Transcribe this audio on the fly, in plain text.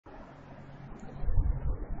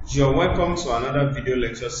You're welcome to another video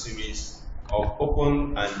lecture series of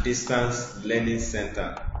Open and Distance Learning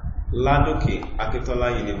Center, Ladoke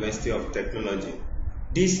Akintola University of Technology.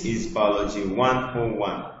 This is Biology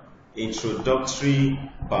 101, Introductory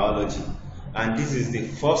Biology, and this is the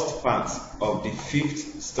first part of the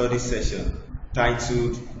 5th study session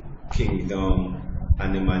titled Kingdom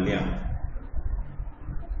Animalia.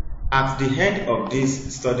 At the end of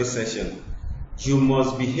this study session, you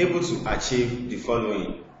must be able to achieve the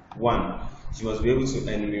following. 1. You must be able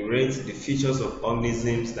to enumerate the features of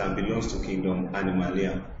organisms that belongs to Kingdom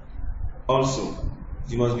Animalia. Also,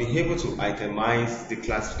 you must be able to itemize the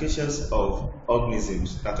classifications of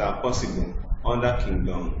organisms that are possible under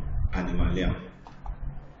Kingdom Animalia.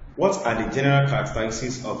 What are the general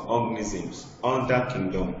characteristics of organisms under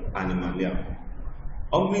Kingdom Animalia?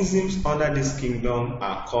 Organisms under this kingdom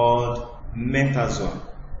are called metazoa.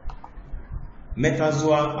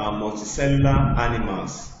 Metazoa are multicellular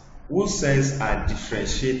animals whose cells are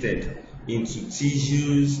differentiated into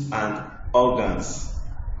tissues and organs,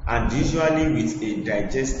 and usually with a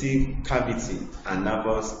digestive cavity and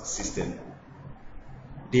nervous system.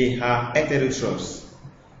 They are heterotrophs.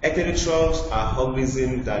 Heterotrophs are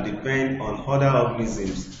organisms that depend on other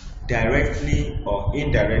organisms directly or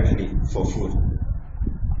indirectly for food.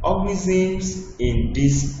 Organisms in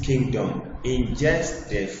this kingdom ingest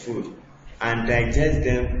their food and digest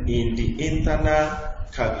them in the internal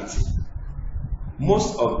cavity.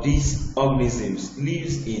 Most of these organisms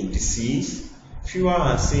live in the seas, fewer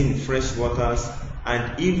are seen in fresh waters,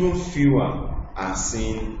 and even fewer are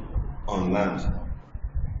seen on land.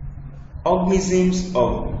 Organisms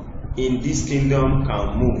in this kingdom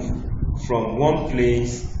can move from one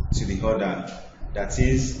place to the other, that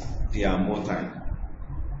is, they are motile.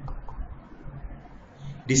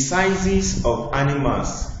 The sizes of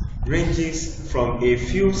animals ranges from a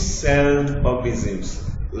few celled organisms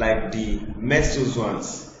like the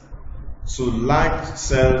mesozoans to large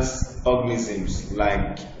celled organisms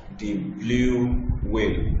like the blue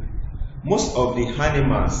whale. Most of the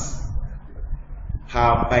animals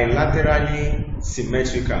are bilaterally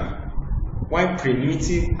symmetrical, while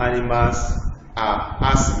primitive animals are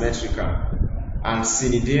asymmetrical, and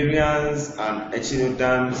cnidarians and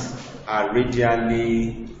echinoderms are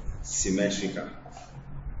radially symmetrical.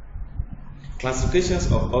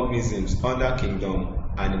 Classifications of organisms under Kingdom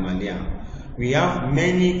Animalia. We have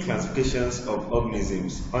many classifications of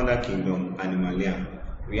organisms under Kingdom Animalia.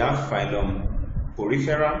 We have phylum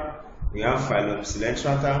Porifera, we have phylum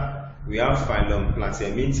Coelenterata, we have phylum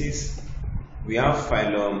Platyhelminthes, we have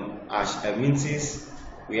phylum Archaehelminthes,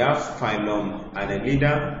 we have phylum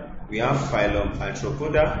Annelida, we have phylum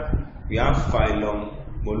Arthropoda, we have phylum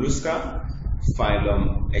Mollusca,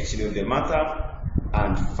 phylum Echinodermata,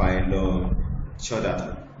 and phylum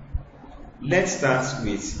Chordata. Let's start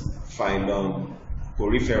with phylum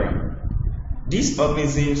Porifera. These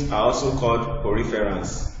organisms are also called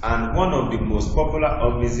poriferans, and one of the most popular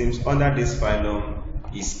organisms under this phylum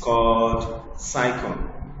is called cycon.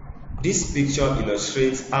 This picture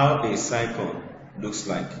illustrates how a cycon looks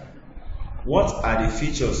like. What are the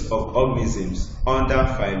features of organisms under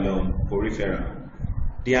phylum Porifera?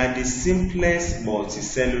 They are the simplest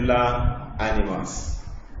multicellular animals.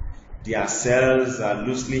 Their cells are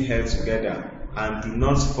loosely held together and do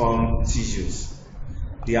not form tissues.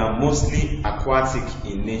 They are mostly aquatic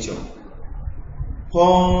in nature.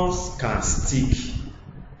 Pores can stick.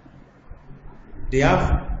 They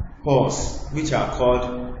have pores which are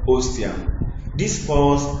called ostium. These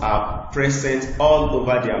pores are present all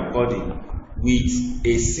over their body with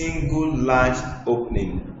a single large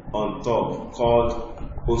opening on top called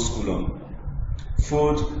osculum.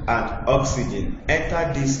 Food and oxygen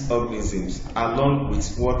enter these organisms along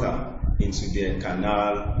with water into their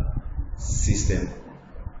canal system.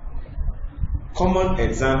 Common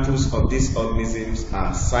examples of these organisms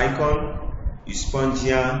are cycon,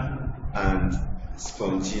 Euspongia, and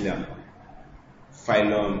Spongilla.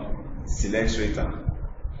 Phylum Coelenterata.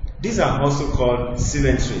 These are also called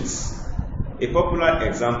coelenterates. A popular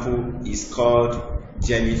example is called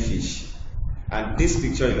jellyfish, and this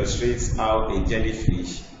picture illustrates how a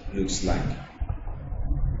jellyfish looks like.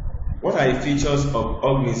 What are the features of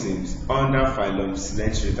organisms under phylum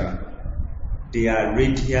Coelenterata? They are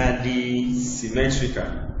radially symmetrical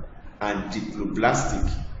and diploblastic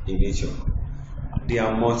in nature. They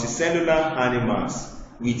are multicellular animals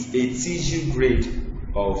with a tissue grade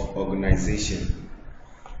of organization.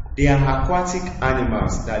 They are aquatic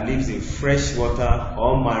animals that live in fresh water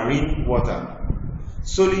or marine water,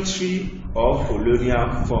 solitary or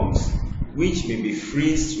colonial forms, which may be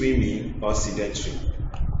free swimming or sedentary.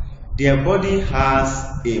 Their body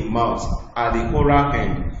has a mouth at the oral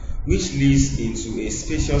end, which leads into a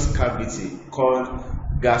spacious cavity called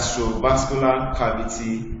gastrovascular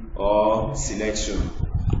cavity or coelentrum.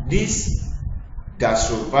 This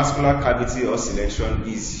gastrovascular cavity or coelentrum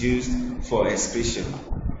is used for excretion.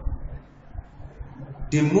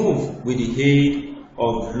 They move with the aid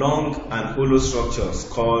of long and hollow structures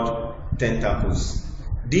called tentacles.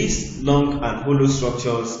 These long and hollow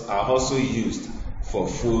structures are also used for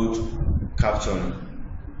food capturing.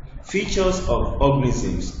 Features of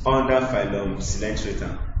organisms under phylum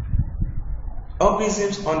Coelenterata.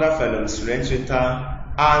 Organisms under phylum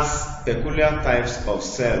Coelenterata has peculiar types of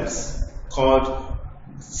cells called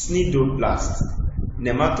cnidoblasts,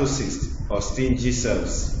 nematocysts or stingy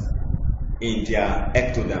cells in their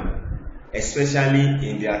ectoderm, especially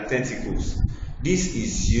in their tentacles. This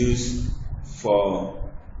is used for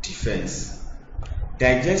defense.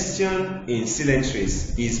 Digestion in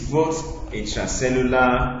coelentrates is both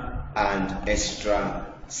intracellular and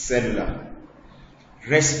extracellular.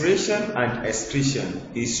 Respiration and excretion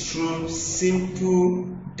is through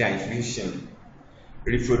simple diffusion.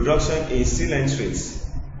 Reproduction in coelentrates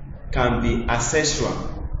can be asexual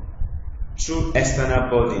through external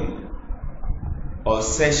budding or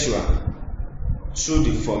sexual through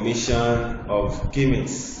the formation of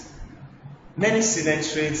gametes. Many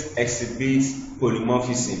coelentrates exhibit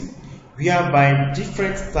polymorphism, whereby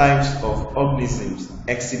different types of organisms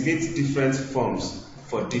exhibit different forms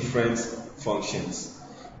for different functions.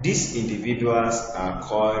 These individuals are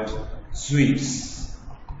called zooids.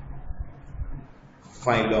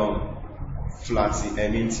 Phylum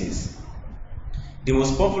Platyhelminthes. The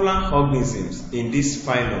most popular organisms in this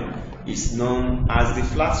phylum is known as the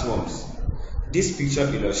flatworms. This picture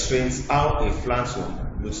illustrates how a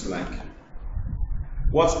flatworm looks like.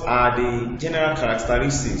 What are the general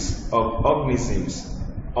characteristics of organisms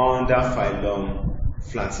under phylum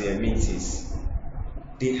Platyhelminthes?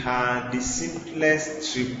 They are the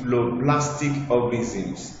simplest triploblastic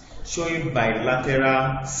organisms showing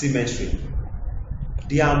bilateral symmetry.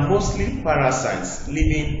 They are mostly parasites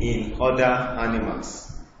living in other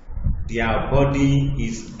animals. Their body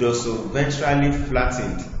is dorsoventrally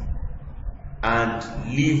flattened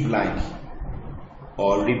and leaf-like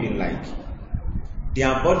or ribbon-like.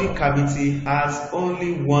 Their body cavity has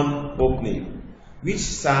only one opening, which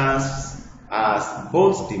serves as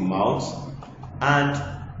both the mouth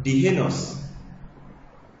and the anus.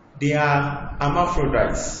 They are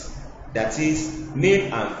hermaphrodites, that is,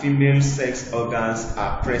 male and female sex organs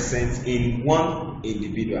are present in one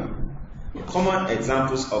individual. Common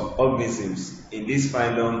examples of organisms in this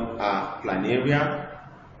phylum are planaria,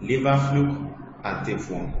 liver fluke, and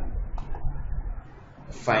tapeworm.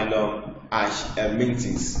 Phylum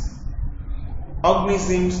Archaehelminthes.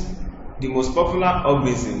 Organisms, the most popular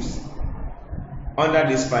organisms under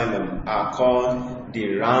this phylum are called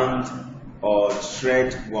the round or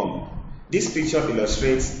thread worm. This picture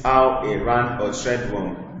illustrates how a round or thread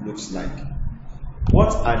worm looks like.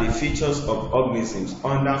 What are the features of organisms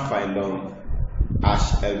under phylum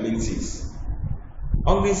Archaehelminthes?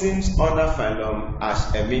 Organisms under phylum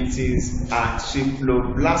Archaehelminthes are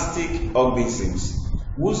triploblastic organisms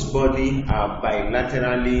whose body are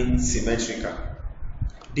bilaterally symmetrical.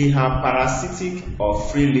 They are parasitic or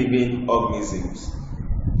free-living organisms.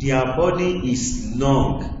 Their body is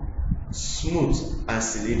long, smooth, and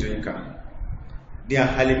cylindrical. Their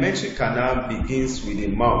alimentary canal begins with the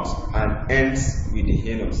mouth and ends with the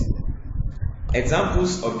anus.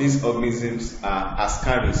 Examples of these organisms are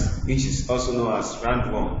Ascaris, which is also known as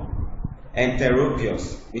roundworm,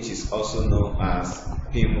 Enteropius, which is also known as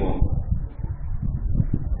pinworm.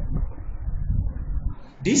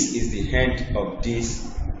 This is the end of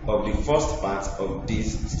the first part of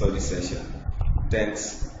this study session.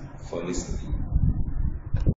 Thanks for listening.